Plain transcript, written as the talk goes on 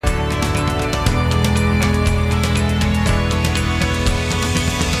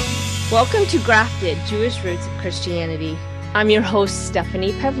Welcome to Grafted, Jewish Roots of Christianity. I'm your host,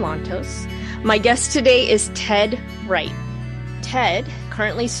 Stephanie Pavlantos. My guest today is Ted Wright. Ted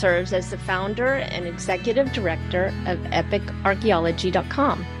currently serves as the founder and executive director of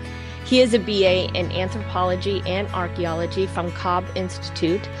EpicArchaeology.com. He is a BA in Anthropology and Archaeology from Cobb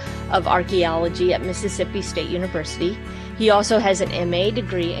Institute of Archaeology at Mississippi State University. He also has an MA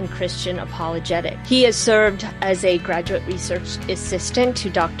degree in Christian apologetics. He has served as a graduate research assistant to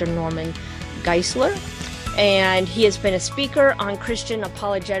Dr. Norman Geisler, and he has been a speaker on Christian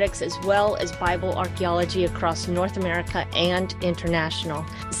apologetics as well as Bible archaeology across North America and international.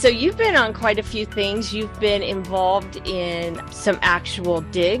 So you've been on quite a few things. You've been involved in some actual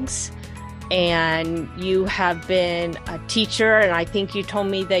digs, and you have been a teacher, and I think you told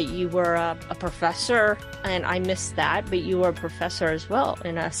me that you were a professor, and I missed that, but you were a professor as well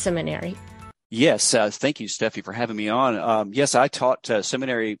in a seminary. Yes. Thank you, Steffi, for having me on. Yes, I taught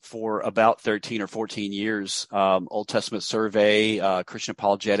seminary for about 13 or 14 years, Old Testament survey, Christian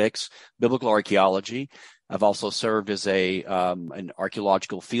apologetics, biblical archaeology. I've also served as an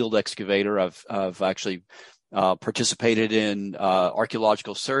archaeological field excavator. I've actually participated in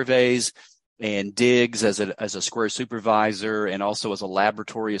archaeological surveys and digs as a square supervisor, and also as a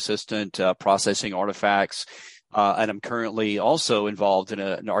laboratory assistant, processing artifacts. And I'm currently also involved in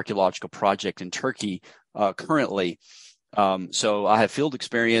an archaeological project in Turkey, currently. So I have field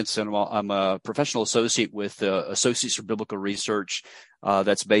experience, and I'm a professional associate with Associates for Biblical Research,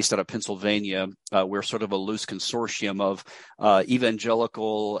 that's based out of Pennsylvania. We're sort of a loose consortium of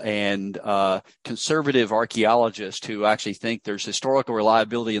evangelical and conservative archaeologists who actually think there's historical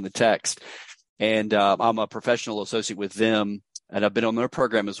reliability in the text. And I'm a professional associate with them, and I've been on their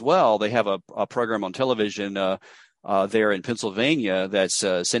program as well. They have a program on television there in Pennsylvania that's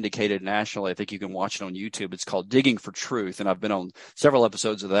syndicated nationally. I think you can watch it on YouTube. It's called Digging for Truth, and I've been on several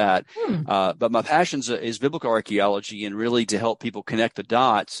episodes of that. But my passion is biblical archaeology, and really to help people connect the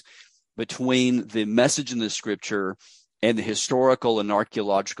dots between the message in the Scripture and the historical and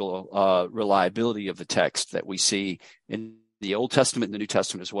archaeological reliability of the text that we see in the Old Testament and the New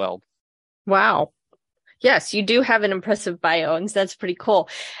Testament as well. Wow. Yes, you do have an impressive bio, and that's pretty cool.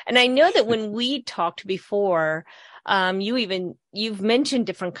 And I know that when we talked before, you've mentioned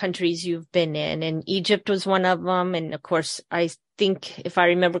different countries you've been in, and Egypt was one of them. And of course, I think, if I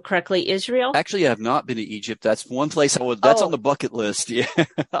remember correctly, Israel. Actually, I have not been to Egypt. That's one place that's on the bucket list. Yeah,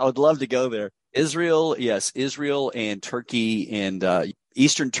 I would love to go there. Israel, yes, Israel and Turkey, and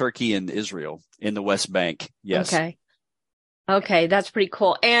Eastern Turkey and Israel in the West Bank. Yes. Okay, that's pretty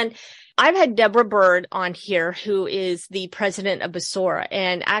cool. And I've had Deborah Bird on here, who is the president of Besorah.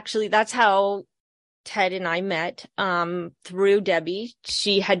 And actually, that's how Ted and I met, through Debbie.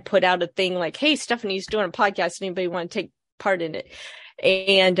 She had put out a thing like, hey, Stephanie's doing a podcast. Anybody want to take part in it?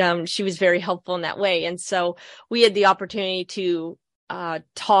 And she was very helpful in that way. And so we had the opportunity to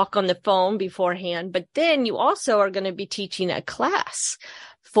talk on the phone beforehand. But then you also are going to be teaching a class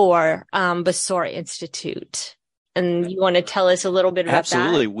for Besorah Institute. And you want to tell us a little bit about that?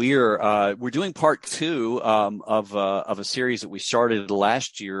 Absolutely. We're doing part 2 of a series that we started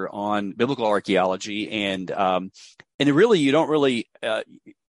last year on biblical archaeology, and really you don't really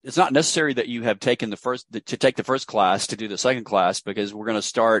it's not necessary that you have taken to take the first class to do the second class, because we're going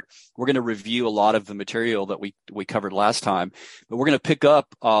to review a lot of the material that we covered last time, but we're going to pick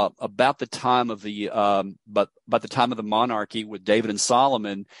up about the time of the monarchy with David and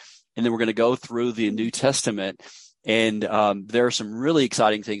Solomon. And then we're going to go through the New Testament, and there are some really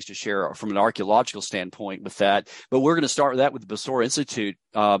exciting things to share from an archaeological standpoint with that. But we're going to start with that with the Besorah Institute,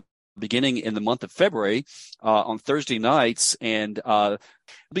 beginning in the month of February on Thursday nights, and it'll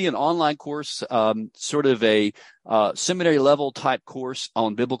be an online course, sort of a seminary level type course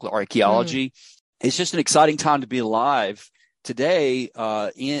on biblical archaeology. It's just an exciting time to be alive today,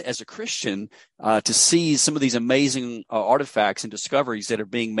 as a Christian, to see some of these amazing artifacts and discoveries that are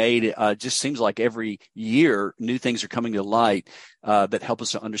being made. Just seems like every year new things are coming to light that help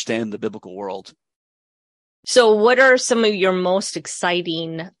us to understand the biblical world. So what are some of your most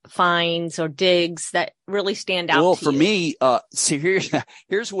exciting finds or digs that really stand out to you? Well, for me, see,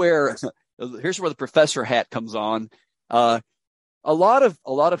 here's where the professor hat comes on. A lot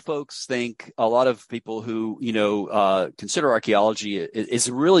of folks think, a lot of people who, consider archaeology is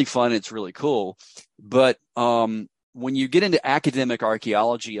really fun. It's really cool. But, when you get into academic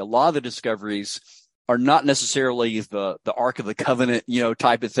archaeology, a lot of the discoveries are not necessarily the Ark of the Covenant,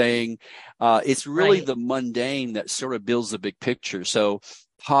 type of thing. It's really the mundane that sort of builds the big picture. So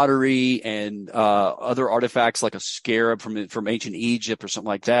pottery and, other artifacts like a scarab from ancient Egypt or something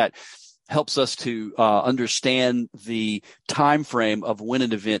like that helps us to understand the time frame of when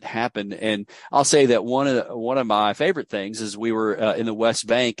an event happened. And I'll say that one of my favorite things is we were in the West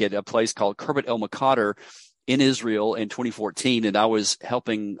Bank at a place called Khirbet El Maqater in Israel in 2014, and I was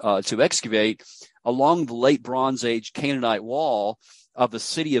helping to excavate along the late Bronze Age Canaanite wall of the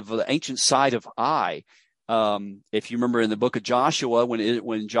city of the ancient site of Ai. If you remember in the book of Joshua,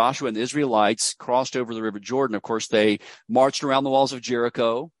 when Joshua and the Israelites crossed over the River Jordan, of course, they marched around the walls of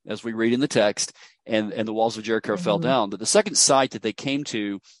Jericho, as we read in the text, and the walls of Jericho fell down. But the second site that they came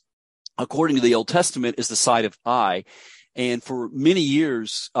to, according to the Old Testament, is the site of Ai. And for many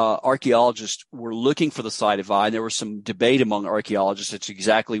years, archaeologists were looking for the site of Ai, and there was some debate among archaeologists as to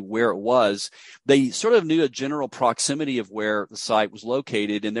exactly where it was. They sort of knew a general proximity of where the site was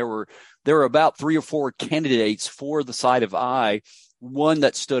located, and there were about 3 or 4 candidates for the site of Ai. One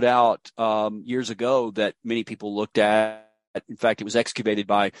that stood out years ago that many people looked at. In fact, it was excavated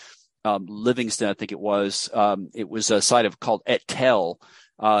by Livingston, I think it was. It was a site called Et Tel.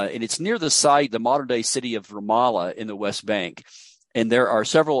 And it's near the modern day city of Ramallah in the West Bank. And there are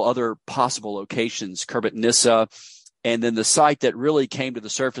several other possible locations, Khirbet Nissa. And then the site that really came to the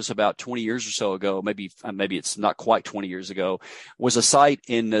surface about 20 years or so ago, maybe it's not quite 20 years ago, was a site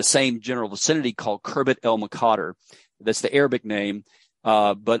in the same general vicinity called Khirbet El Maqater. That's the Arabic name.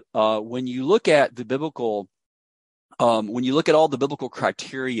 But when you look at the biblical, when you look at all the biblical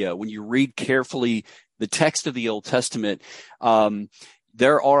criteria, when you read carefully the text of the Old Testament,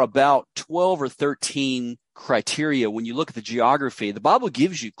 there are about 12 or 13 criteria. When you look at the geography, the Bible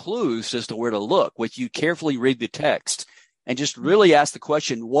gives you clues as to where to look. When you carefully read the text and just really ask the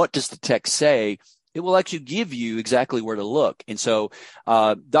question, what does the text say? It will actually give you exactly where to look. And so,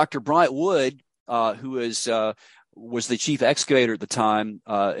 Dr. Bryant Wood, who was the chief excavator at the time,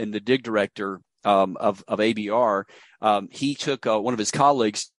 and the dig director, of ABR, he took, one of his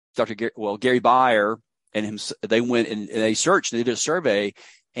colleagues, Gary Beyer, and they went and they searched, they did a survey,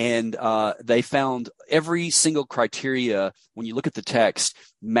 and they found every single criteria, when you look at the text,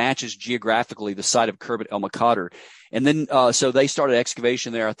 matches geographically the site of Khirbet El Maqater. And then so they started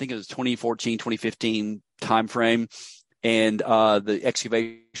excavation there. I think it was 2014, 2015 timeframe. And the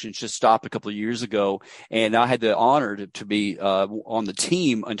excavation just stopped a couple of years ago. And I had the honor to be on the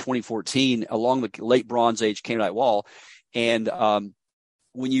team in 2014 along the late Bronze Age Canaanite wall. And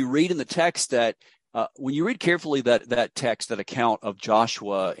when you read in the text that when you read carefully that text, that account of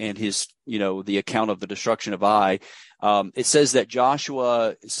Joshua and his, the account of the destruction of Ai, it says that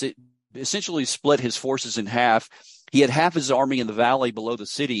Joshua essentially split his forces in half. He had half his army in the valley below the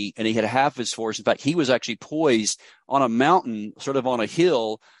city, and he had half his force. In fact, he was actually poised on a mountain, sort of on a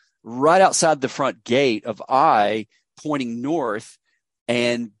hill, right outside the front gate of Ai, pointing north.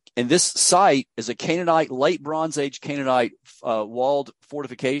 And this site is a Canaanite, late Bronze Age Canaanite walled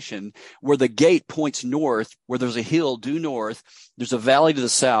fortification where the gate points north, where there's a hill due north. There's a valley to the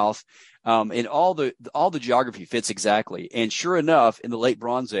south, and all the geography fits exactly. And sure enough, in the late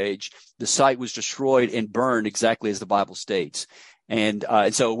Bronze Age, the site was destroyed and burned exactly as the Bible states. And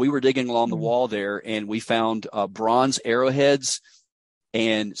so we were digging along the wall there, and we found bronze arrowheads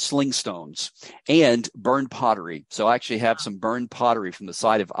and sling stones and burned pottery. So I actually have some burned pottery from the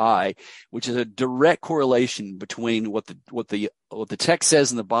site of Ai, which is a direct correlation between what the text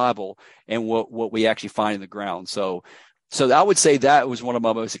says in the Bible and what we actually find in the ground. So I would say that was one of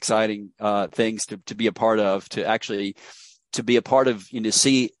my most exciting things to be a part of, to be a part of, to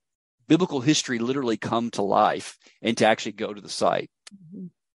see biblical history literally come to life and to actually go to the site.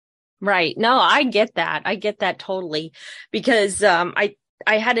 Right. No, I get that. I get that totally, because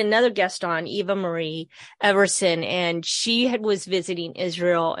I had another guest on, Eva Marie Everson, and she was visiting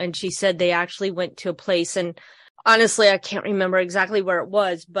Israel, and she said they actually went to a place, and honestly, I can't remember exactly where it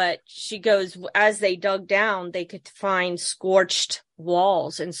was, but she goes, as they dug down, they could find scorched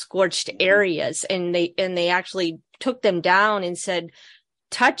walls and scorched areas, and they actually took them down and said,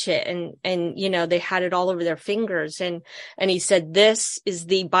 touch it, and they had it all over their fingers, and he said, this is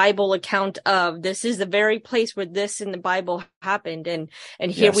the Bible account of, this is the very place where this in the Bible happened, and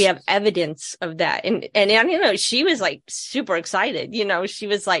here Yes. we have evidence of that, and she was like super excited, she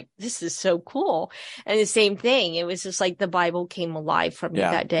was like, this is so cool. And the same thing, it was just like the Bible came alive for me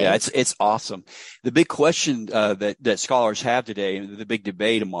that day. Yeah, it's awesome. The big question that scholars have today, and the big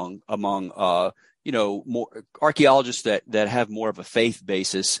debate among more archaeologists that have more of a faith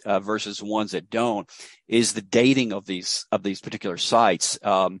basis versus ones that don't, is the dating of these particular sites.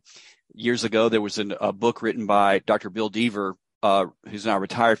 Years ago, there was a book written by Dr. Bill Deaver, who's now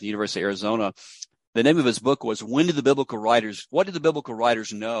retired from the University of Arizona, The name of his book was What did the Biblical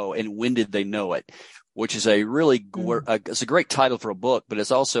Writers know, and when did they know it? Which is a really, it's a great title for a book, but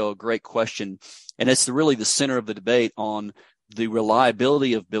it's also a great question. And it's really the center of the debate on the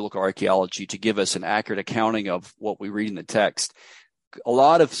reliability of biblical archaeology to give us an accurate accounting of what we read in the text. A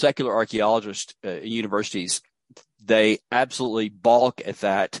lot of secular archaeologists in universities, they absolutely balk at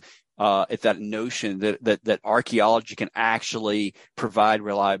that notion that archaeology can actually provide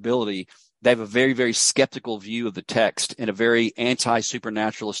reliability. They have a very, very skeptical view of the text and a very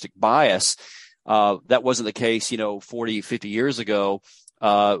anti-supernaturalistic bias. That wasn't the case, 40, 50 years ago.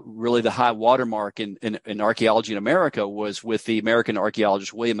 Really the high watermark in archaeology in America was with the American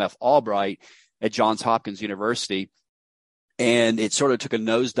archaeologist William F. Albright at Johns Hopkins University. And it sort of took a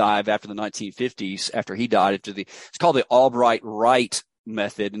nosedive after the 1950s, after he died. It's called the Albright-Wright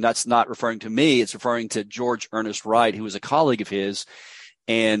method. And that's not referring to me. It's referring to George Ernest Wright, who was a colleague of his.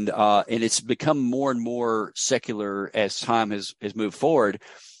 And it's become more and more secular as time has moved forward.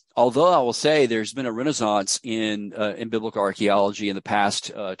 Although I will say there's been a renaissance in biblical archaeology in the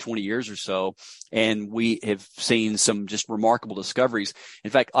past 20 years or so, and we have seen some just remarkable discoveries.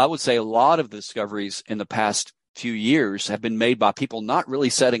 In fact, I would say a lot of the discoveries in the past few years have been made by people not really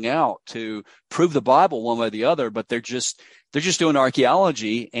setting out to prove the Bible one way or the other, but they're just doing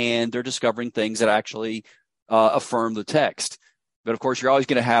archaeology, and they're discovering things that actually affirm the text. But of course, you're always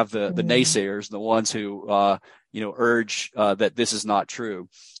going to have the naysayers, the ones who urge that this is not true.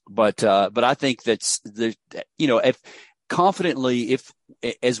 But I think that's if confidently,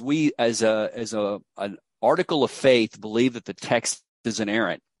 as an article of faith believe that the text is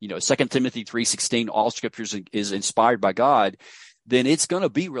inerrant, 2 Timothy 3:16, all scriptures is inspired by God, then it's going to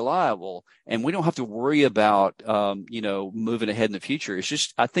be reliable, and we don't have to worry about moving ahead in the future. It's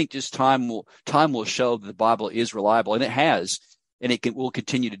just, I think, just time will show that the Bible is reliable, and it has. And will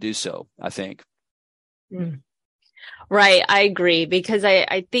continue to do so, I think. Right. I agree, because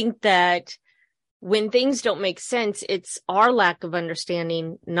I think that when things don't make sense, it's our lack of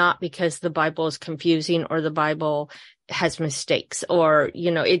understanding, not because the Bible is confusing or the Bible has mistakes, or,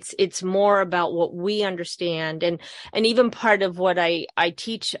 it's more about what we understand. And even part of what I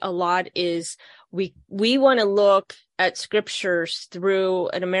teach a lot is we want to look at scriptures through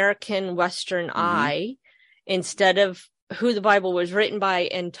an American Western eye, instead of who the Bible was written by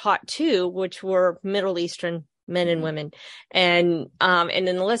and taught to, which were Middle Eastern men and women. And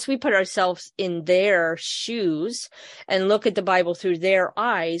unless we put ourselves in their shoes and look at the Bible through their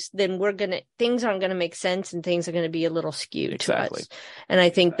eyes, then things aren't going to make sense, and things are going to be a little skewed to us. And I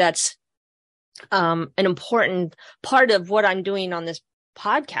think that's an important part of what I'm doing on this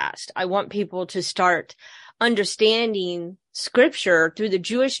podcast. I want people to start understanding scripture through the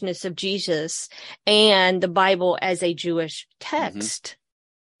Jewishness of Jesus and the Bible as a Jewish text.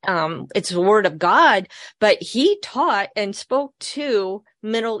 It's the word of God, but he taught and spoke to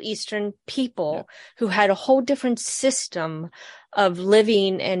Middle Eastern people who had a whole different system of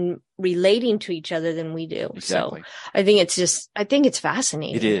living and relating to each other than we do. Exactly. So I think it's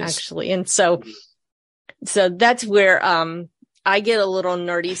fascinating. It is. Actually. And so that's where, I get a little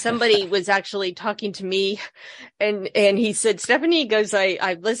nerdy. Somebody was actually talking to me, and he said, Stephanie, he goes,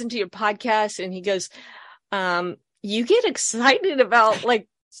 I've listened to your podcast, and he goes, you get excited about like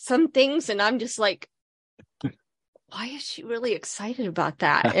some things, and I'm just like, why is she really excited about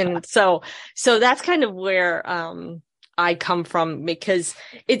that? And so that's kind of where I come from, because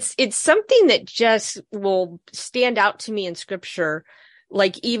it's something that just will stand out to me in scripture.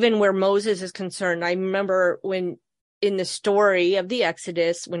 Like even where Moses is concerned, I remember when in the story of the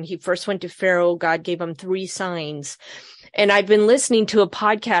Exodus, when he first went to Pharaoh, God gave him 3 signs. And I've been listening to a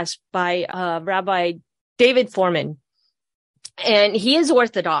podcast by Rabbi David Foreman. And he is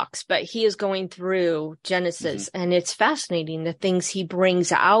Orthodox, but he is going through Genesis, and it's fascinating, the things he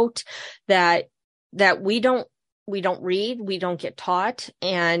brings out that we don't read, we don't get taught,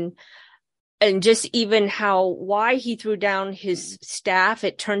 and just even why he threw down his staff,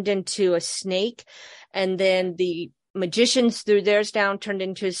 it turned into a snake, and then the magicians threw theirs down, turned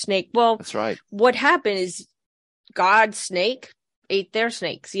into a snake. Well, that's right. What happened is God's snake ate their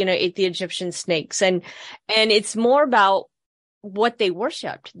snakes, ate the Egyptian snakes, and it's more about what they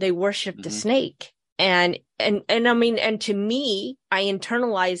worshipped. They worshipped the snake. And I mean, and to me, I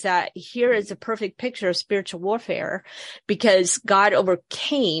internalize that here is a perfect picture of spiritual warfare, because God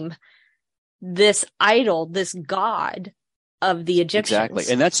overcame this idol, this god of the Egyptians. Exactly.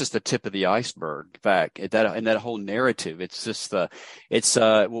 And that's just the tip of the iceberg. In fact, that whole narrative, it's just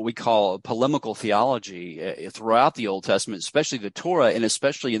what we call polemical theology throughout the Old Testament, especially the Torah, and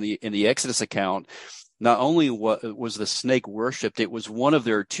especially in the Exodus account. not only was the snake worshipped, it was one of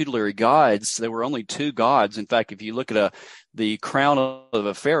their tutelary gods. There were only two gods. In fact, if you look at the crown of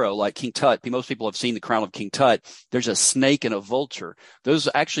a pharaoh like King Tut, most people have seen the crown of King Tut. There's a snake and a vulture. Those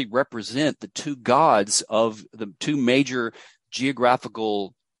actually represent the two gods of the two major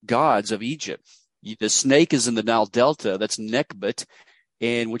geographical gods of Egypt. The snake is in the Nile Delta. That's Nekhbet,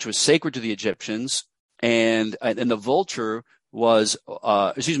 which was sacred to the Egyptians. And the vulture was,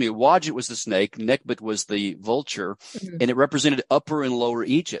 Wadjet was the snake, Nekhbet was the vulture, and it represented Upper and Lower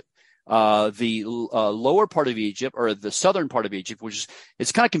Egypt. The lower part of Egypt, or the southern part of Egypt,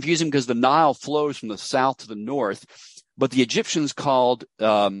 it's kind of confusing because the Nile flows from the south to the north, but the Egyptians called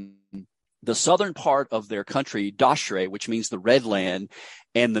the southern part of their country Dashre, which means the red land,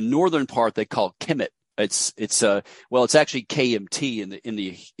 and the northern part they call Kemet. It's actually KMT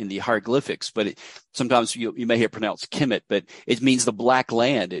in the hieroglyphics, but sometimes you may hear pronounced Kemet, but it means the black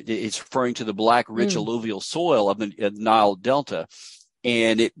land. It's referring to the black, rich alluvial soil of the Nile Delta.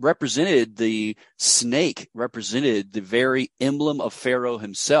 And the snake represented the very emblem of Pharaoh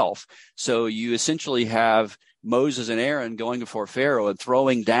himself. So you essentially have Moses and Aaron going before Pharaoh and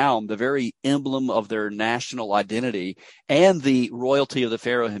throwing down the very emblem of their national identity and the royalty of the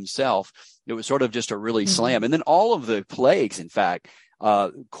Pharaoh himself. It was sort of just a really slam. And then all of the plagues, in fact,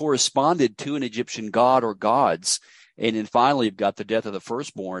 corresponded to an Egyptian god or gods. And then finally, you've got the death of the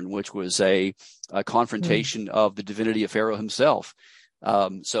firstborn, which was a confrontation of the divinity of Pharaoh himself.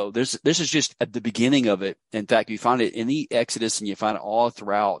 So this is just at the beginning of it. In fact, you find it in the Exodus and you find it all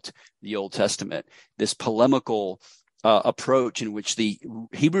throughout the Old Testament, this polemical approach in which the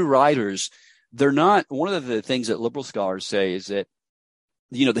Hebrew writers, they're not, one of the things that liberal scholars say is that,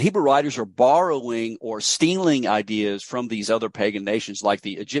 the Hebrew writers are borrowing or stealing ideas from these other pagan nations like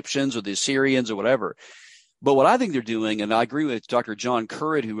the Egyptians or the Assyrians or whatever. But what I think they're doing, and I agree with Dr. John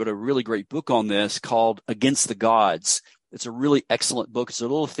Currid, who wrote a really great book on this called Against the Gods. It's a really excellent book. It's a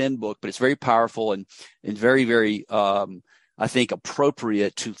little thin book, but it's very powerful and very, very, I think,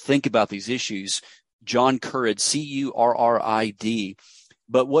 appropriate to think about these issues. John Currid, Currid.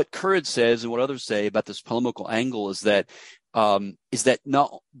 But what Currid says and what others say about this polemical angle is that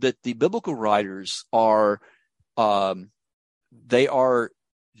that the biblical writers are they are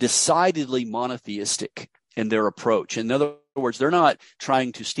decidedly monotheistic in their approach. In other words, they're not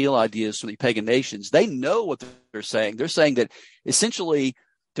trying to steal ideas from the pagan nations. They know what they're saying. They're saying that essentially,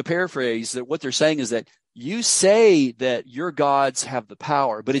 to paraphrase, that what they're saying is that you say that your gods have the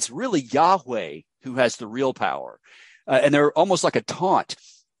power, but it's really Yahweh who has the real power. And they're almost like a taunt.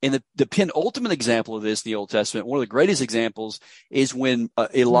 And the penultimate example of this in the Old Testament, one of the greatest examples, is when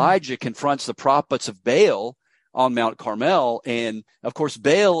Elijah confronts the prophets of Baal on Mount Carmel. And of course,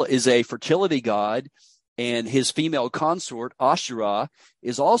 Baal is a fertility god, and his female consort, Asherah,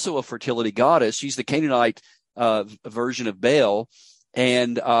 is also a fertility goddess. She's the Canaanite version of Baal.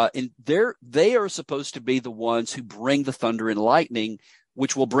 And they are supposed to be the ones who bring the thunder and lightning,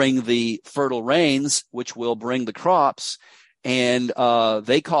 which will bring the fertile rains, which will bring the crops. And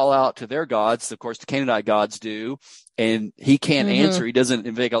they call out to their gods. Of course, the Canaanite gods do. And he can't answer. He doesn't.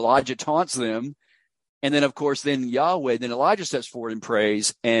 In fact, Elijah taunts them. And then, of course, then Elijah steps forward and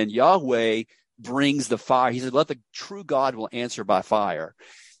prays, and Yahweh brings the fire. He said, let the true God will answer by fire.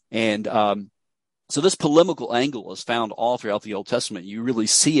 And so this polemical angle is found all throughout the Old Testament. You really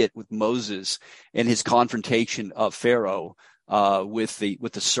see it with Moses and his confrontation of Pharaoh with the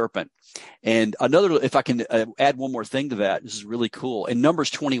serpent. And if I can add one more thing to that, this is really cool. In Numbers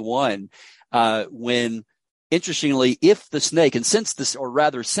 21, when interestingly, if the snake, and since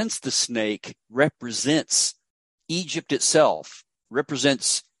the snake represents Egypt itself,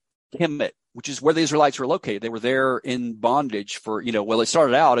 represents Kemet, which is where the Israelites were located. They were there in bondage for, they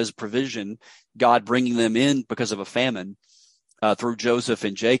started out as a provision, God bringing them in because of a famine through Joseph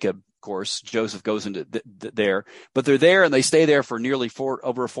and Jacob. Of course, Joseph goes into there, but they're there and they stay there for nearly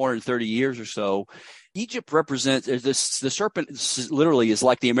over 430 years or so. Egypt represents the serpent literally is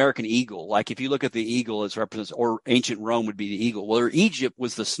like the American eagle. Like if you look at the eagle, it represents, or ancient Rome would be the eagle. Well, Egypt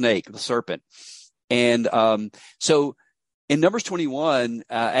was the snake, the serpent. And so in Numbers 21,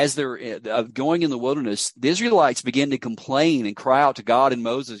 as they're going in the wilderness, the Israelites begin to complain and cry out to God and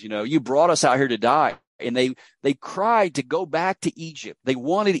Moses, you brought us out here to die. And they cried to go back to Egypt. They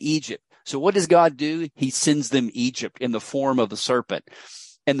wanted Egypt. So what does God do? He sends them Egypt in the form of the serpent.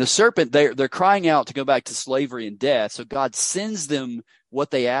 And the serpent, they're crying out to go back to slavery and death. So God sends them what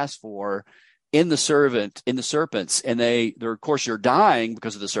they asked for in the serpents. And they're of course, dying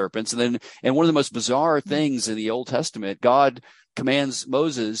because of the serpents. And one of the most bizarre things in the Old Testament, God commands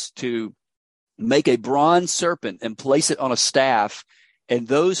Moses to make a bronze serpent and place it on a staff and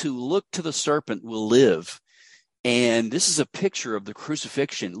those who look to the serpent will live. And this is a picture of the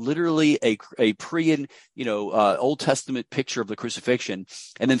crucifixion, literally a Old Testament picture of the crucifixion.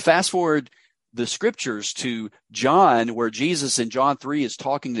 And then fast forward the scriptures to John, where Jesus in John 3 is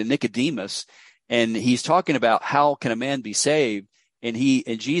talking to Nicodemus, and he's talking about how can a man be saved. And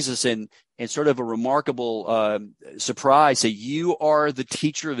Jesus in sort of a remarkable surprise say, you are the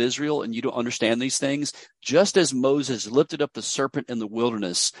teacher of Israel and you don't understand these things. Just as Moses lifted up the serpent in the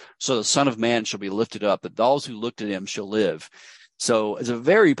wilderness, so the Son of Man shall be lifted up, that those who look to him shall live. So it's a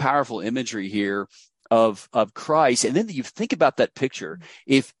very powerful imagery here of Christ. And then you think about that picture.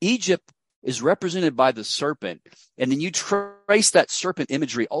 If Egypt is represented by the serpent, and then you trace that serpent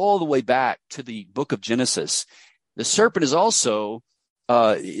imagery all the way back to the book of Genesis, the serpent is also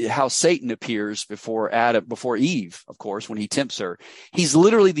how Satan appears before Eve, of course, when he tempts her. He's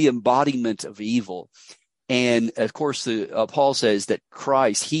literally the embodiment of evil. And of course, Paul says that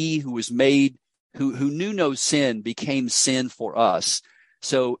Christ, he who was made, who knew no sin, became sin for us.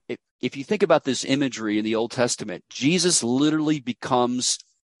 So if you think about this imagery in the Old Testament, Jesus literally becomes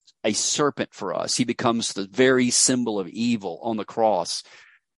a serpent for us. He becomes the very symbol of evil on the cross.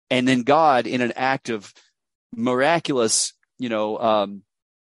 And then God, in an act of miraculous,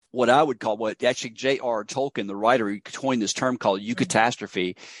 what I would call, what actually J.R. Tolkien, the writer, he coined this term called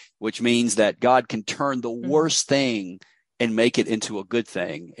eucatastrophe, which means that God can turn the worst thing and make it into a good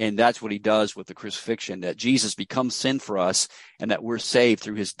thing. And that's what he does with the crucifixion, that Jesus becomes sin for us and that we're saved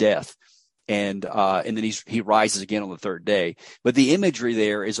through his death. And then he rises again on the third day. But the imagery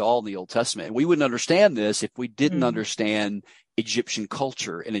there is all in the Old Testament. And we wouldn't understand this if we didn't understand Egyptian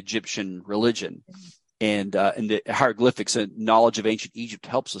culture and Egyptian religion. And the hieroglyphics and knowledge of ancient Egypt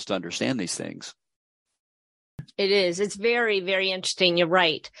helps us to understand these things. It is. It's very, very interesting. You're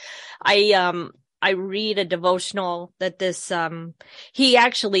right. I read a devotional that this man,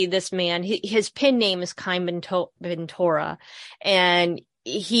 his pen name is Chaim Ventura, and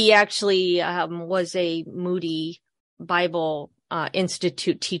he actually was a Moody Bible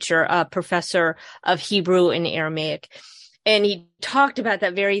Institute teacher, a professor of Hebrew and Aramaic. And he talked about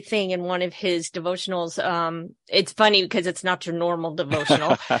that very thing in one of his devotionals. It's funny because it's not your normal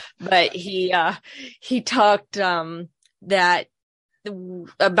devotional, but he talked about that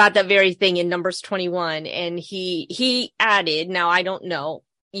very thing in Numbers 21. And he added, now I don't know,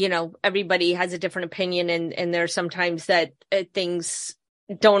 everybody has a different opinion, and there's sometimes that things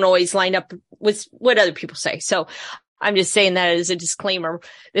don't always line up with what other people say. So I'm just saying that as a disclaimer.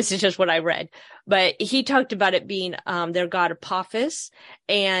 This is just what I read. But he talked about it being their god Apophis,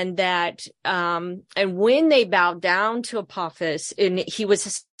 and that and when they bowed down to Apophis, and he was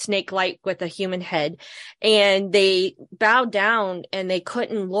a snake-like with a human head, and they bowed down and they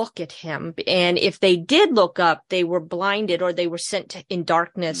couldn't look at him. And if they did look up, they were blinded, or they were sent in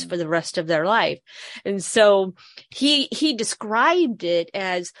darkness for the rest of their life. And so he described it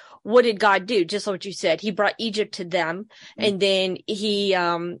as, what did God do? Just like what you said, he brought Egypt to them, and then he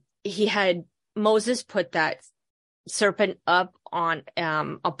had Moses put that serpent up on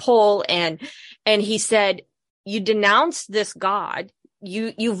a pole, and he said, you denounced this God.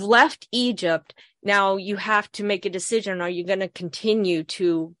 You've left Egypt. Now you have to make a decision. Are you going to continue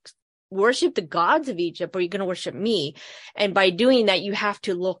to worship the gods of Egypt, or are you going to worship me? And by doing that, you have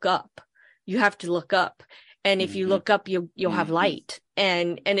to look up. You have to look up. And if you look up, you'll have light.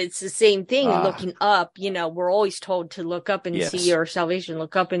 And it's the same thing, looking up. We're always told to look up and see your salvation,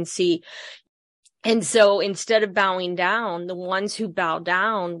 look up and see. And so instead of bowing down, the ones who bowed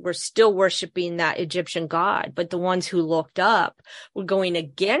down were still worshiping that Egyptian god. But the ones who looked up were going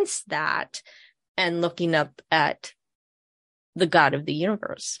against that and looking up at the God of the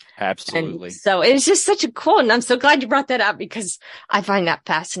universe. Absolutely. And so it's just such a cool, and I'm so glad you brought that up, because I find that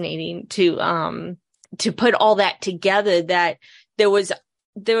fascinating to put all that together, that there was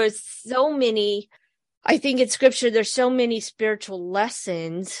so many, I think in scripture, there's so many spiritual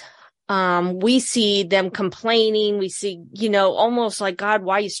lessons. We see them complaining. We see, almost like, God,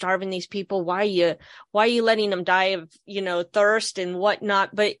 why are you starving these people? Why are you letting them die of, thirst and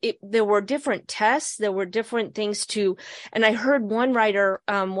whatnot? But there were different tests. There were different things and I heard one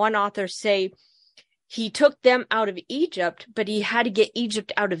author say he took them out of Egypt, but he had to get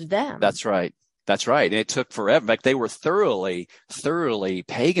Egypt out of them. That's right. That's right. And it took forever. In fact, they were thoroughly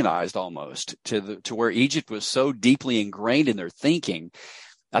paganized almost to where Egypt was so deeply ingrained in their thinking.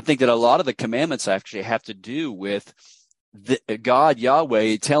 I think that a lot of the commandments actually have to do with God,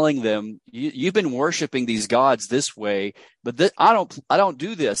 Yahweh, telling them, you've been worshiping these gods this way, but I don't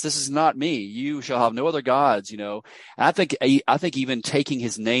do this. This is not me. You shall have no other gods, And I think even taking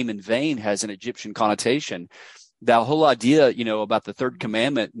his name in vain has an Egyptian connotation. that whole idea, about the third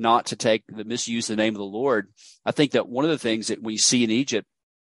commandment, not to misuse the name of the Lord. I think that one of the things that we see in Egypt,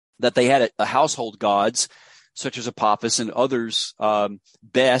 that they had a household gods, such as Apophis and others.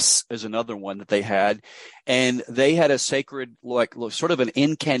 Bes is another one that they had. And they had a sacred, sort of an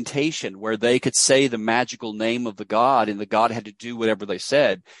incantation where they could say the name of the god, and the god had to do whatever they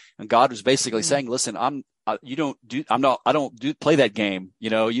said. And God was basically saying, listen, I don't play that game.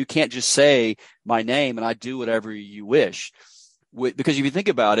 You can't just say my name and I do whatever you wish. Because if you think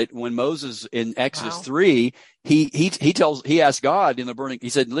about it, when Moses in Exodus 3, he asked God in the burning, he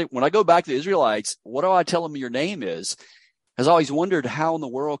said, when I go back to the Israelites, what do I tell them your name is? Has always wondered how in the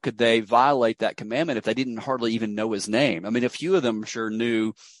world could they violate that commandment if they didn't hardly even know his name. I mean, a few of them sure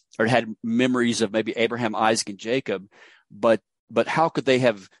knew or had memories of maybe Abraham, Isaac, and Jacob, but how could they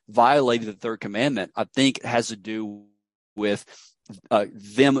have violated the third commandment? I think it has to do with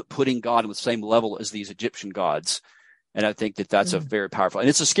them putting God on the same level as these Egyptian gods. And I think that that's a very powerful, and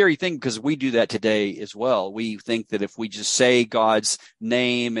it's a scary thing because we do that today as well. We think that if we just say God's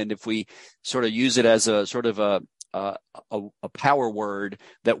name and if we sort of use it as a sort of a power word,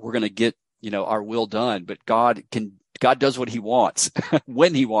 that we're going to get, our will done. But God does what he wants,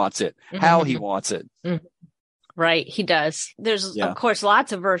 when he wants it, how he wants it. Right. He does. There's, of course,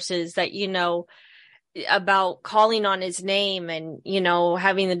 lots of verses that, about calling on his name and,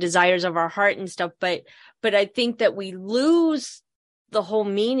 having the desires of our heart and stuff. But I think that we lose the whole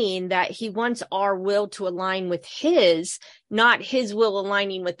meaning that he wants our will to align with his, not his will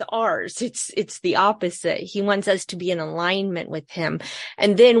aligning with ours. It's the opposite. He wants us to be in alignment with him.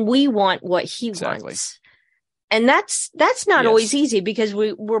 And then we want what he wants. And that's not always easy because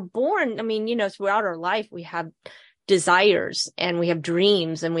we're born. I mean, throughout our life, we have desires and we have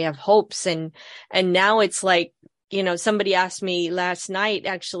dreams and we have hopes. And now it's like, somebody asked me last night,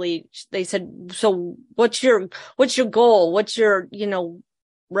 actually, they said, so what's your goal? What's your,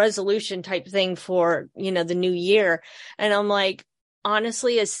 resolution type thing for, the new year? And I'm like,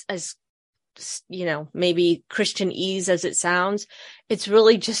 honestly, as maybe Christianese as it sounds, it's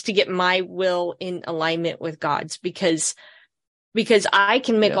really just to get my will in alignment with God's, because I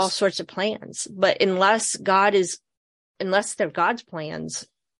can make all sorts of plans, but unless they're God's plans,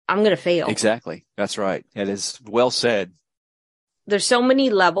 I'm going to fail. Exactly. That's right. It is well said. There's so many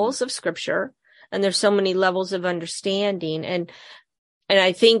levels of scripture and there's so many levels of understanding. And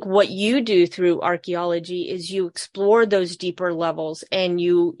I think what you do through archaeology is you explore those deeper levels and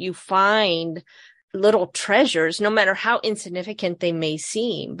you find little treasures, no matter how insignificant they may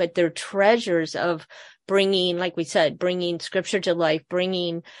seem, but they're treasures of bringing, like we said, bringing scripture to life,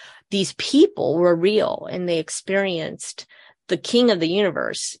 bringing these people were real and they experienced the King of the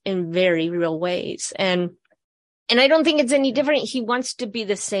universe in very real ways. And I don't think it's any different. He wants to be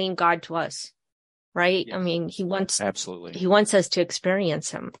the same God to us, right? I mean, he wants us to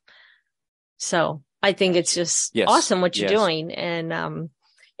experience him. So I think it's just awesome what you're doing. And,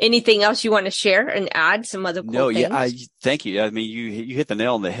 anything else you want to share and add some other cool things? Thank you. I mean, you hit the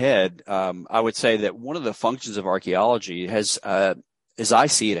nail on the head. I would say that one of the functions of archaeology has, as I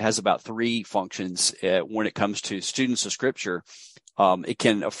see it, has about three functions when it comes to students of scripture. It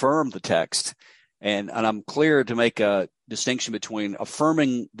can affirm the text, and I'm clear to make a distinction between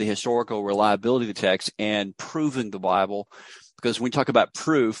affirming the historical reliability of the text and proving the Bible, because when we talk about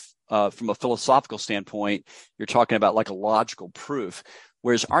proof from a philosophical standpoint, you're talking about like a logical proof,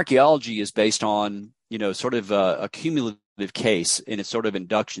 whereas archaeology is based on, sort of a cumulative case and it's sort of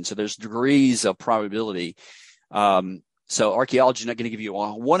induction. So there's degrees of probability. So archaeology is not going to give you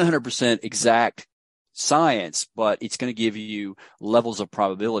a 100% exact science, but it's going to give you levels of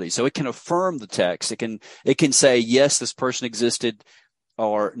probability. So it can affirm the text. It can say, yes, this person existed,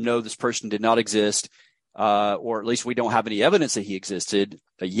 or no, this person did not exist, or at least we don't have any evidence that he existed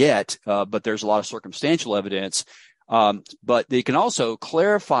yet, but there's a lot of circumstantial evidence. But they can also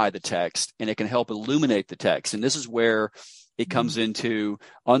clarify the text and it can help illuminate the text. And this is where it comes into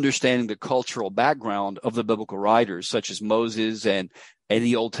understanding the cultural background of the biblical writers, such as Moses and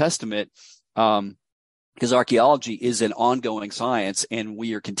the Old Testament, because archaeology is an ongoing science and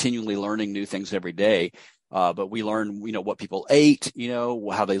we are continually learning new things every day. But we learn, what people ate,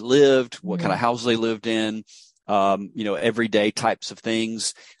 how they lived, what kind of houses they lived in, everyday types of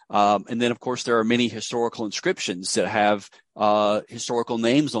things. And then, of course, there are many historical inscriptions that have historical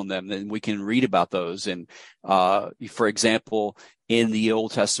names on them, and we can read about those. And, for example, in the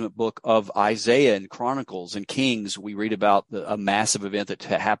Old Testament book of Isaiah and Chronicles and Kings, we read about a massive event that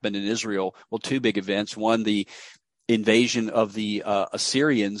happened in Israel. Well, two big events. One, the invasion of the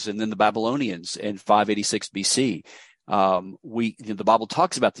Assyrians and then the Babylonians in 586 BC. The Bible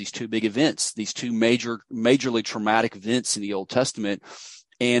talks about these two big events, these two majorly traumatic events in the Old Testament.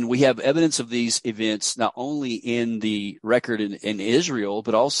 And we have evidence of these events not only in the record in Israel,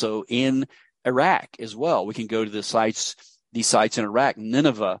 but also in Iraq as well. We can go to these sites in Iraq,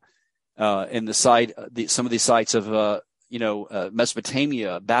 Nineveh, and some of these sites of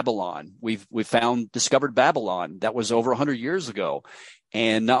Mesopotamia, Babylon. We've discovered Babylon. That was over 100 years ago.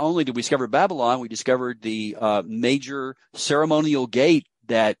 And not only did we discover Babylon, we discovered the major ceremonial gate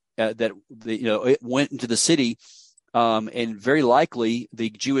that it went into the city. And very likely the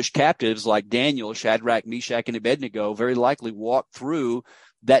Jewish captives like Daniel, Shadrach, Meshach, and Abednego very likely walked through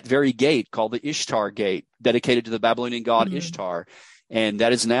that very gate called the Ishtar Gate, dedicated to the Babylonian god Ishtar. And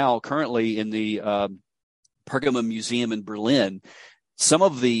that is now currently in the Pergamon Museum in Berlin. Some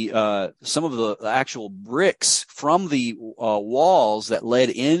of the actual bricks from the walls that led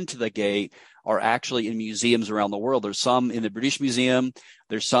into the gate are actually in museums around the world. There's some in the British Museum.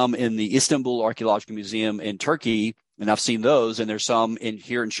 There's some in the Istanbul Archaeological Museum in Turkey, and I've seen those. And there's some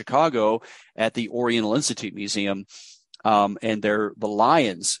here in Chicago at the Oriental Institute Museum. And they're the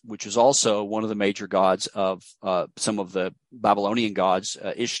lions, which is also one of the major gods of some of the Babylonian gods,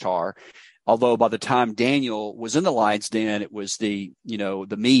 Ishtar. Although by the time Daniel was in the lion's den, it was the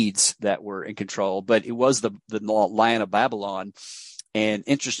Medes that were in control, but it was the Lion of Babylon. And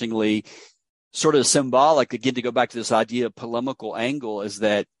interestingly, sort of symbolic, again, to go back to this idea of polemical angle, is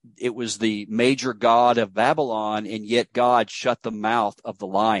that it was the major god of Babylon, and yet God shut the mouth of the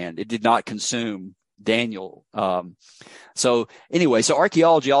lion. It did not consume Daniel. So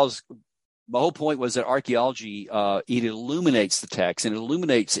archaeology, my whole point was that archaeology, it illuminates the text, and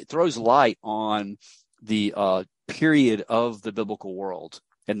it throws light on the period of the biblical world.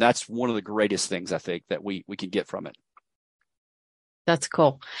 And that's one of the greatest things I think that we can get from it. That's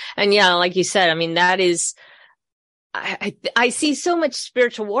cool. And yeah, like you said, I mean, that is, I see so much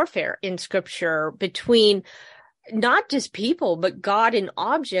spiritual warfare in scripture between not just people, but God and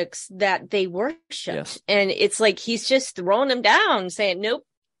objects that they worship. Yes. And it's like he's just throwing them down, saying, nope.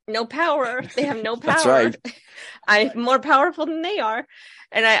 No power. They have no power. That's right. I'm more powerful than they are.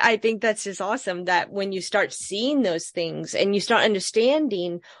 And I think that's just awesome that when you start seeing those things and you start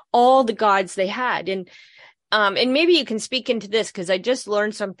understanding all the gods they had. And maybe you can speak into this, because I just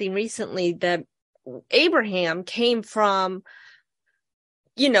learned something recently that Abraham came from,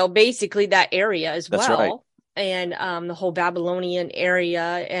 basically that area as That's well. Right. And the whole Babylonian area.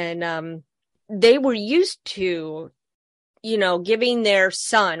 And they were used to giving their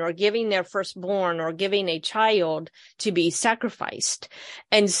son or giving their firstborn or giving a child to be sacrificed.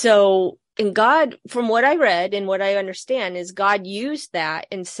 And so, and God, from what I read and what I understand, is God used that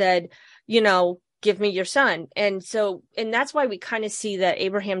and said, give me your son. And so, and that's why we kind of see that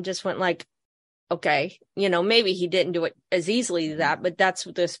Abraham just went like, okay, maybe he didn't do it as easily as that, but that's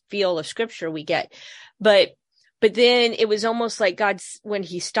the feel of scripture we get. But then it was almost like God's, when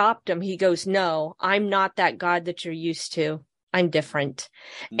he stopped him, he goes, no, I'm not that God that you're used to. I'm different.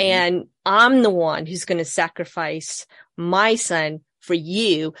 Mm-hmm. And I'm the one who's going to sacrifice my son for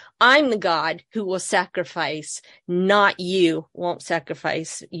you. I'm the God who will sacrifice, not you won't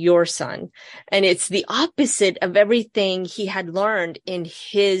sacrifice your son. And it's the opposite of everything he had learned in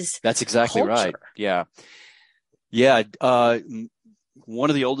his That's exactly culture. Right. Yeah. Yeah.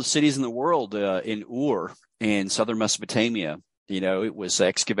 One of the oldest cities in the world, in Ur in southern Mesopotamia, it was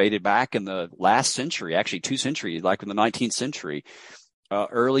excavated back in the last century, actually 2 centuries, like in the 19th century.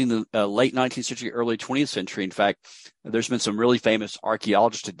 Early in the late 19th century, early 20th century. In fact, there's been some really famous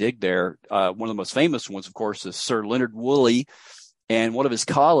archaeologists to dig there. One of the most famous ones, of course, is Sir Leonard Woolley. And one of his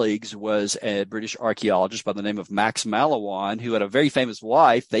colleagues was a British archaeologist by the name of Max Mallowan, who had a very famous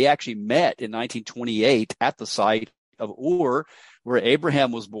wife. They actually met in 1928 at the site of Ur, where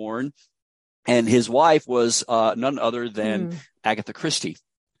Abraham was born. And his wife was none other than Agatha Christie.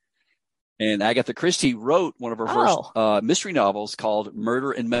 And Agatha Christie wrote one of her first mystery novels called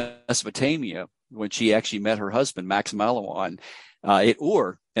Murder in Mesopotamia, when she actually met her husband, Max Mallowan, at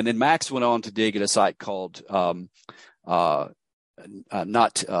Ur. And then Max went on to dig at a site called not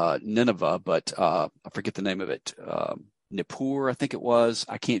Nineveh, but I forget the name of it. Nippur, I think it was.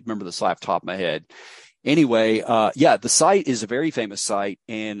 I can't remember the site off the top of my head. Anyway, the site is a very famous site.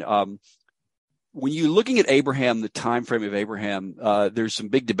 And when you're looking at Abraham, the time frame of Abraham, there's some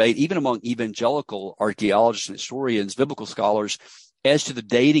big debate, even among evangelical archaeologists and historians, biblical scholars, as to the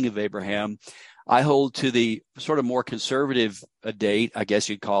dating of Abraham. I hold to the sort of more conservative date, I guess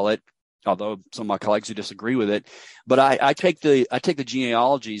you'd call it, although some of my colleagues who disagree with it. But I take the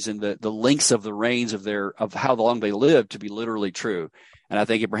genealogies and the lengths of the reigns of how long they lived to be literally true. And I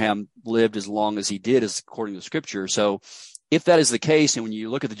think Abraham lived as long as he did, as according to Scripture. So if that is the case, and when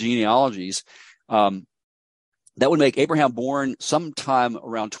you look at the genealogies, that would make Abraham born sometime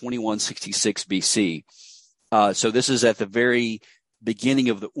around 2166 BC. So this is at the very beginning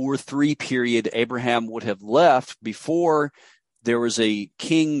of the Ur-3 period. Abraham would have left before there was a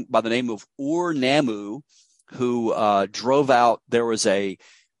king by the name of Ur-Nammu who drove out. There was an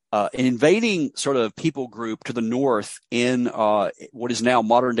invading sort of people group to the north in what is now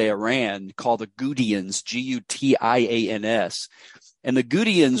modern-day Iran called the Gutians, Gutians. And the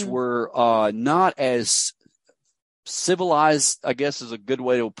Gutians were not as civilized, I guess is a good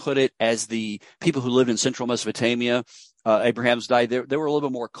way to put it, as the people who lived in central Mesopotamia. Abraham's day, they were a little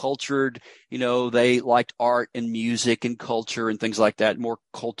bit more cultured. They liked art and music and culture and things like that, more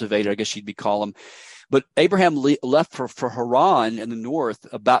cultivated, I guess you'd call them. But Abraham left for Haran in the north,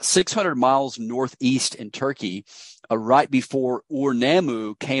 about 600 miles northeast in Turkey, right before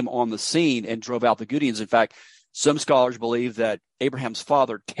Ur-Nammu came on the scene and drove out the Gutians. In fact, some scholars believe that Abraham's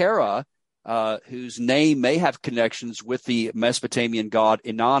father, Terah, whose name may have connections with the Mesopotamian god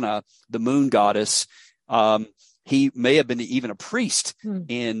Inanna, the moon goddess, he may have been even a priest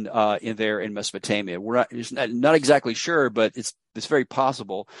in there in Mesopotamia. We're not exactly sure, but it's very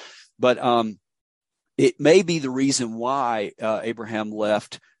possible. But it may be the reason why Abraham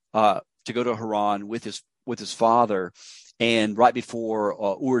left to go to Haran with his father, and right before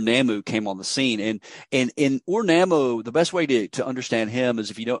Ur-Nammu came on the scene. And in Ur-Nammu, the best way to understand him is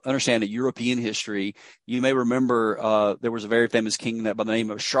if you don't understand a European history, you may remember there was a very famous king by the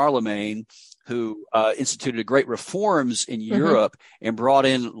name of Charlemagne, who instituted great reforms in Europe and brought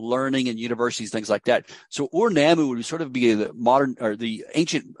in learning and universities, things like that. So Ur-Nammu would sort of be the modern or the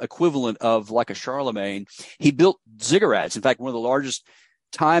ancient equivalent of like a Charlemagne. He built ziggurats. In fact, one of the largest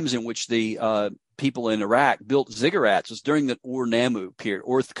times in which the people in Iraq built ziggurats was during the Ur-Nammu period,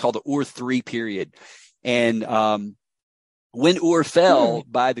 or called the Ur-3 period. And when Ur fell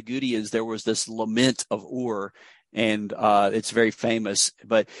by the Gutians, there was this lament of Ur. And it's very famous.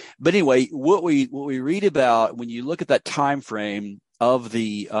 But anyway, what we read about when you look at that time frame of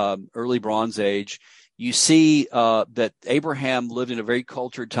the early Bronze Age, you see that Abraham lived in a very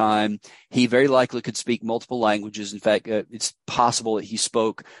cultured time. He very likely could speak multiple languages. In fact, it's possible that he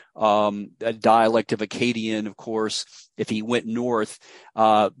spoke a dialect of Akkadian, of course. If he went north,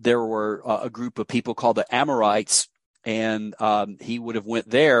 there were a group of people called the Amorites, and he would have went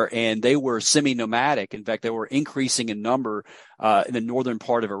there, and they were semi-nomadic. In fact, they were increasing in number in the northern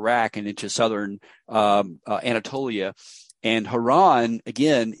part of Iraq and into southern Anatolia. And Haran,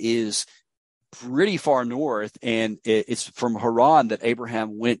 again, is pretty far north, and it's from Haran that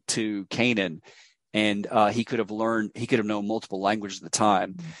Abraham went to Canaan. And he could have known multiple languages at the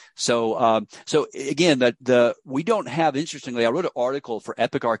time. So again, we don't have, interestingly, I wrote an article for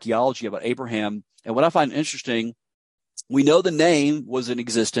Epic Archaeology about Abraham, and what I find interesting, we know the name was in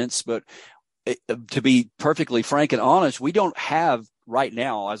existence, but to be perfectly frank and honest, we don't have right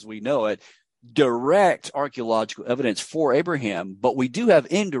now, as we know it, direct archaeological evidence for Abraham, but we do have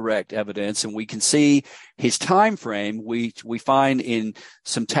indirect evidence, and we can see his time frame. We find in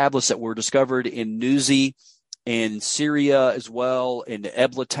some tablets that were discovered in Nuzi, in Syria as well, in the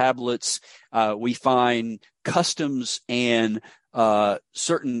Ebla tablets. We find customs and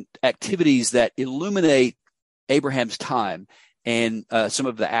certain activities that illuminate Abraham's time and some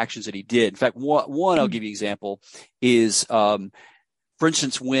of the actions that he did. In fact, one I'll give you an example is, for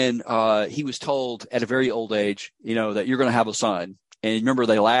instance, when he was told at a very old age, that you're going to have a son. And remember,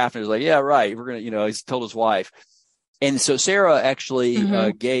 they laughed and it was like, yeah, right. We're going to, he's told his wife. And so Sarah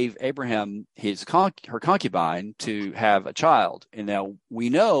actually gave Abraham her concubine to have a child. And now we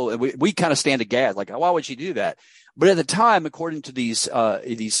know, we kind of stand aghast, like, why would she do that? But at the time, according to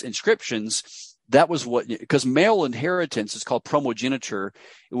these inscriptions, that was because male inheritance is called primogeniture.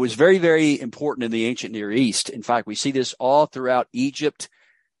 It was very, very important in the ancient Near East. In fact, we see this all throughout Egypt,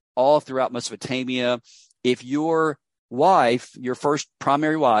 all throughout Mesopotamia. If your wife, your first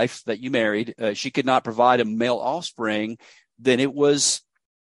primary wife that you married, she could not provide a male offspring, then it was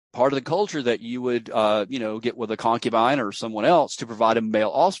part of the culture that you would, get with a concubine or someone else to provide a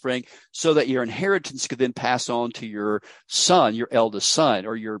male offspring so that your inheritance could then pass on to your son, your eldest son,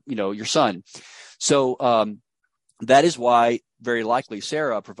 or your son. So that is why very likely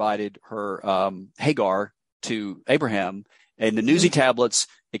Sarah provided her Hagar to Abraham, and the Nuzi tablets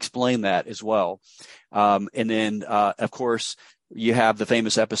explain that as well. And then, of course, you have the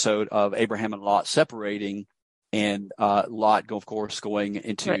famous episode of Abraham and Lot separating, and Lot, of course, going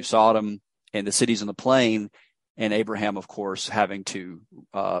into Sodom and the cities on the plain. and Abraham, of course, having to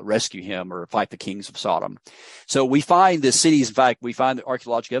rescue him or fight the kings of Sodom. So we find the cities. In fact, we find the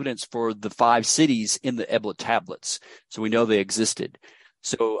archaeological evidence for the 5 cities in the Ebla tablets. So we know they existed.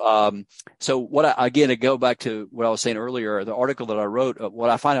 So, again, to go back to what I was saying earlier, the article that I wrote,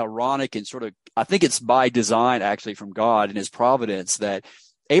 what I find ironic and sort of, I think it's by design actually from God and his providence, that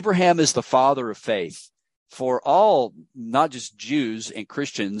Abraham is the father of faith for all, not just Jews and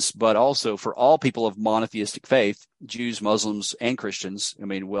Christians, but also for all people of monotheistic faith, Jews, Muslims, and Christians. I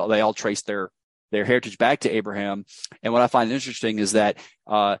mean, well, they all trace their heritage back to Abraham. And what I find interesting is that,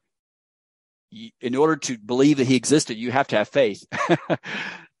 in order to believe that he existed, you have to have faith.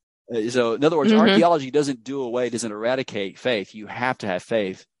 So in other words, archaeology doesn't eradicate faith. You have to have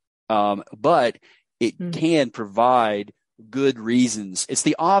faith. But it can provide good reasons. It's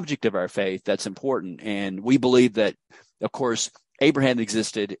the object of our faith that's important. And we believe that, of course, Abraham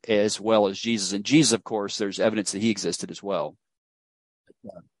existed as well as Jesus. And Jesus, of course, there's evidence that he existed as well.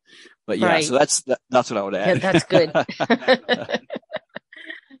 But yeah, right. So that's what I would add. Yeah, that's good.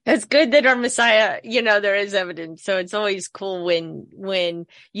 It's good that our Messiah, there is evidence. So it's always cool when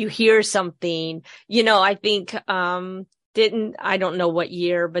you hear something, I think, I don't know what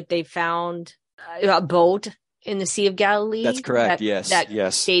year, but they found a boat in the Sea of Galilee. That's correct.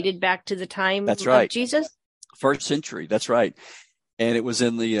 Yes. Dated back to the time That's right. of Jesus. First century. That's right. And it was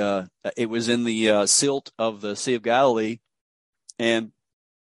in the silt of the Sea of Galilee. And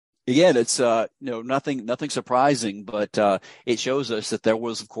again, it's nothing surprising, but it shows us that there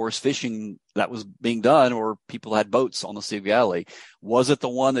was, of course, fishing that was being done, or people had boats on the Sea of Galilee. Was it the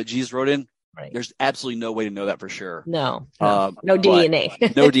one that Jesus wrote in? Right. There's absolutely no way to know that for sure. No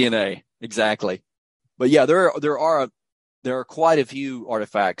DNA. No DNA, exactly. But yeah, there are quite a few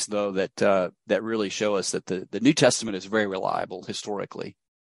artifacts though that really show us that the New Testament is very reliable historically.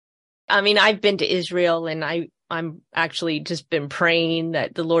 I mean, I've been to Israel, and I'm actually just been praying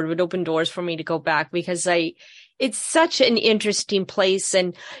that the Lord would open doors for me to go back, because it's such an interesting place.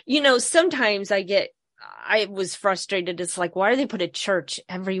 And, sometimes I was frustrated. It's like, why do they put a church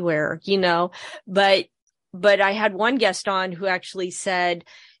everywhere, But I had one guest on who actually said,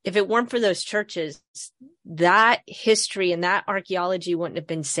 if it weren't for those churches, that history and that archaeology wouldn't have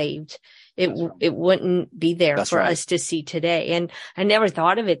been saved. It wouldn't be there us to see today. And I never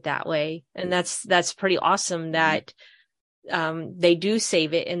thought of it that way. And that's pretty awesome that they do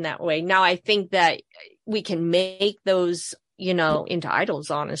save it in that way. Now, I think that we can make those, into idols,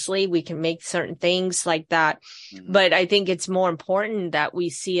 honestly. We can make certain things like that. Mm-hmm. But I think it's more important that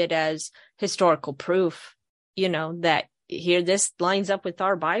we see it as historical proof, that here this lines up with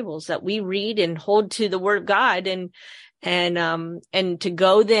our Bibles that we read and hold to the Word of God, and to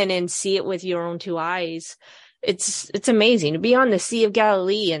go then and see it with your own 2 eyes. It's amazing to be on the Sea of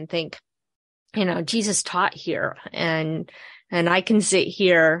Galilee and think, Jesus taught here, and I can sit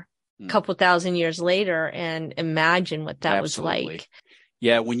here a couple thousand years later and imagine what that Absolutely. was like.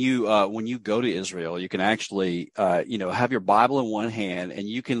 Yeah, when you go to Israel, you can actually have your Bible in one hand, and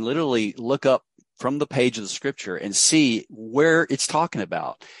you can literally look up from the page of the scripture and see where it's talking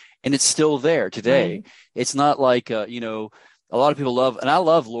about. And it's still there today. Right. It's not like, a lot of people love, and I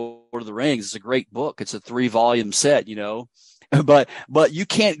love Lord of the Rings. It's a great book. It's a 3-volume set, but you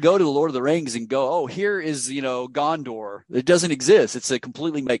can't go to the Lord of the Rings and go, oh, here is, Gondor. It doesn't exist. It's a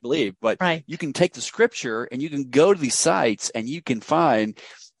completely make believe, but right. You can take the scripture and you can go to these sites and you can find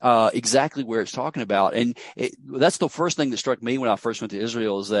exactly where it's talking about. And that's the first thing that struck me when I first went to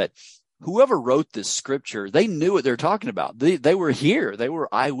Israel, is that whoever wrote this scripture, they knew what they're talking about. They were here. They were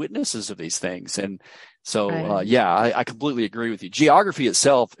eyewitnesses of these things. And so, right. I completely agree with you. Geography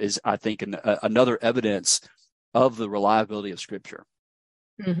itself is, I think, another evidence of the reliability of scripture.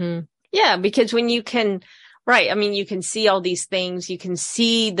 Mm-hmm. Yeah, because when you can, right. I mean, you can see all these things. You can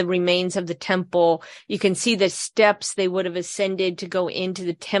see the remains of the temple. You can see the steps they would have ascended to go into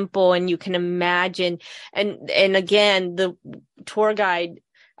the temple. And you can imagine. And again, the tour guide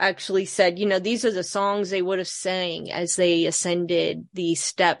actually said, these are the songs they would have sang as they ascended the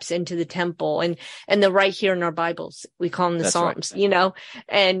steps into the temple, and they're right here in our Bibles. We call them the That's Psalms, right.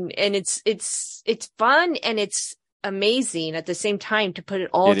 And it's fun, and it's amazing at the same time to put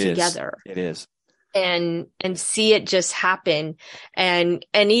it all together. It is. And see it just happen. And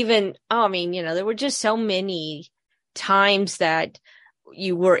even, there were just so many times that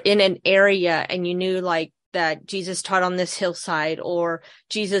you were in an area and you knew, like, that Jesus taught on this hillside, or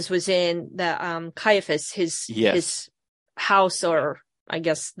Jesus was in the Caiaphas, his house, or I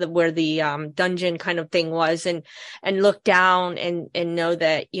guess where the dungeon kind of thing was, and look down and know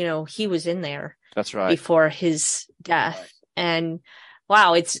that he was in there. That's right. Before his death. Right. And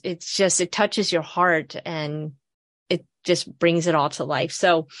wow, it's just, it touches your heart, and just brings it all to life.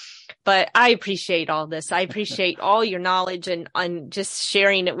 So, but I appreciate all this. I appreciate all your knowledge and just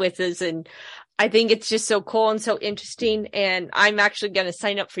sharing it with us. And I think it's just so cool and so interesting. And I'm actually going to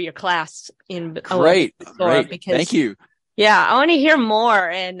sign up for your class Great. Because, thank you. Yeah, I want to hear more.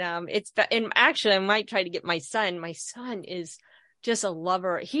 And actually I might try to get my son. My son is just a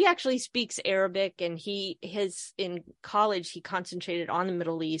lover. He actually speaks Arabic, and in college, he concentrated on the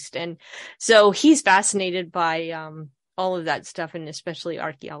Middle East. And so he's fascinated by, all of that stuff, and especially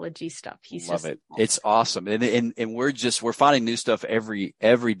archaeology stuff. Love it. It's awesome. And we're finding new stuff every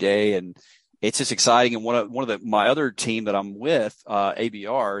day. And it's just exciting. And one of my other team that I'm with,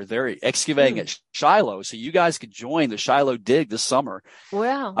 ABR, they're excavating at Shiloh. So you guys could join the Shiloh dig this summer.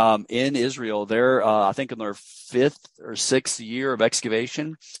 Wow. In Israel. They're, I think in their 5th or 6th year of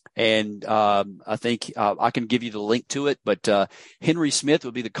excavation. And, I think, I can give you the link to it, but, Henry Smith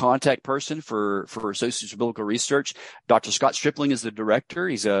would be the contact person for Associates for Biblical Research. Dr. Scott Stripling is the director.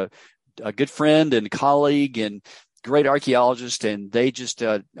 He's a good friend and colleague and great archaeologist, and they just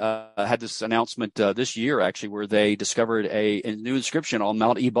had this announcement this year, actually, where they discovered a new inscription on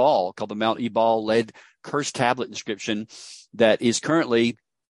Mount Ebal called the Mount Ebal lead curse tablet inscription that is currently,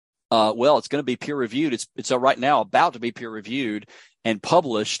 it's going to be peer reviewed. It's right now about to be peer reviewed and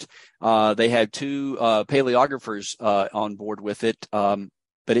published. They had 2 paleographers on board with it,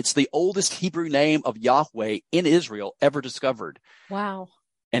 but it's the oldest Hebrew name of Yahweh in Israel ever discovered. Wow.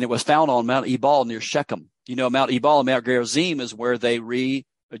 And it was found on Mount Ebal near Shechem. You know, Mount Ebal and Mount Gerizim is where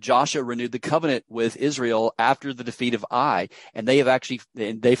Joshua renewed the covenant with Israel after the defeat of Ai. And they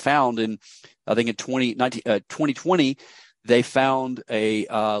found in 2020, they found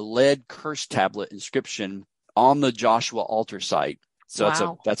a lead curse tablet inscription on the Joshua altar site. So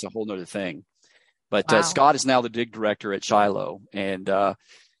wow. that's a whole nother thing. But Scott is now the dig director at Shiloh. And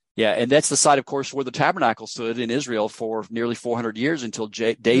and that's the site, of course, where the tabernacle stood in Israel for nearly 400 years until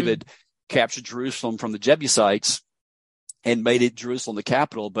David captured Jerusalem from the Jebusites and made it Jerusalem the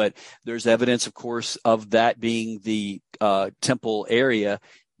capital. But there's evidence, of course, of that being the temple area,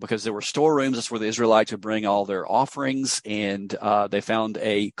 because there were storerooms. That's where the Israelites would bring all their offerings. And they found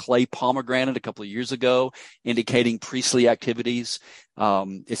a clay pomegranate a couple of years ago indicating priestly activities.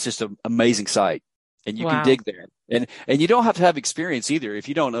 It's just an amazing site. And you can dig there. And you don't have to have experience either. If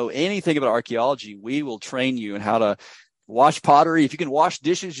you don't know anything about archaeology, we will train you in how to wash pottery. If you can wash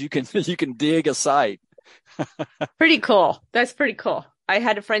dishes, you can dig a site. Pretty cool. That's pretty cool. I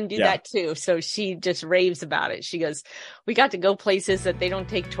had a friend do that too. So she just raves about it. She goes, we got to go places that they don't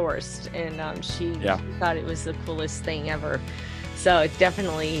take tourists. And she thought it was the coolest thing ever. So it's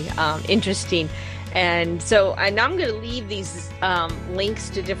definitely interesting. And I'm going to leave these links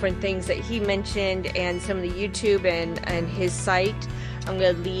to different things that he mentioned and some of the YouTube and his site. I'm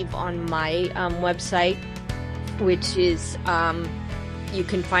going to leave on my website, which is you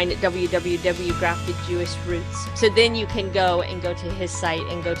can find it www.graftedjewishroots. So then you can go to his site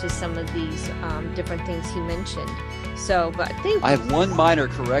and go to some of these different things he mentioned. So, but I have one minor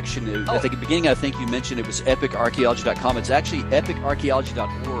correction. At the beginning, I think you mentioned it was epicarchaeology.com. It's actually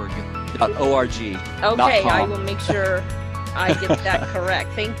epicarchaeology.org. .org. Okay, I will make sure I get that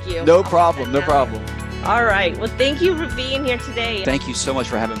correct. Thank you. No problem. All right. Well, thank you for being here today. Thank you so much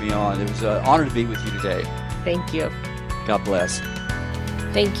for having me on. It was an honor to be with you today. Thank you. God bless.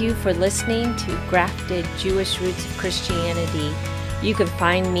 Thank you for listening to Grafted Jewish Roots of Christianity. You can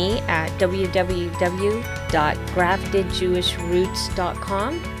find me at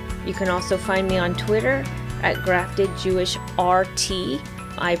www.graftedjewishroots.com. You can also find me on Twitter at GraftedJewishRT.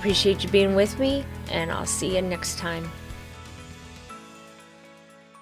 I appreciate you being with me, and I'll see you next time.